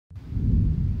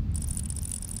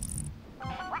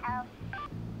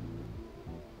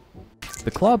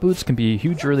The Clawboots can be a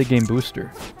huge early game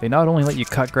booster. They not only let you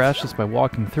cut grass just by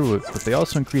walking through it, but they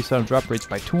also increase auto drop rates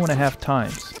by 2.5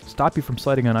 times, stop you from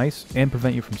sliding on ice, and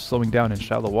prevent you from slowing down in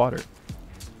shallow water.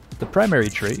 The primary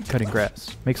trait, cutting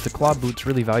grass, makes the Clawboots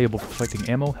really valuable for collecting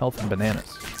ammo, health, and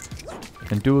bananas.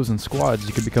 In duos and squads,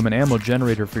 you can become an ammo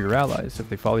generator for your allies if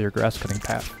they follow your grass cutting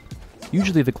path.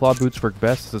 Usually the Clawboots work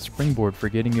best as a springboard for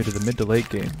getting you to the mid to late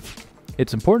game.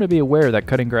 It's important to be aware that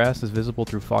cutting grass is visible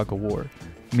through fog of war,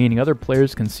 meaning other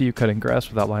players can see you cutting grass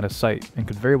without line of sight, and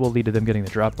could very well lead to them getting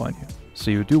the drop on you, so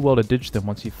you do well to ditch them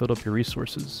once you've filled up your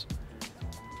resources.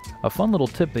 A fun little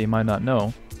tip that you might not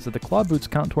know is that the Clawboots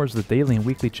count towards the daily and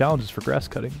weekly challenges for grass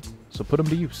cutting, so put them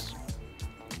to use.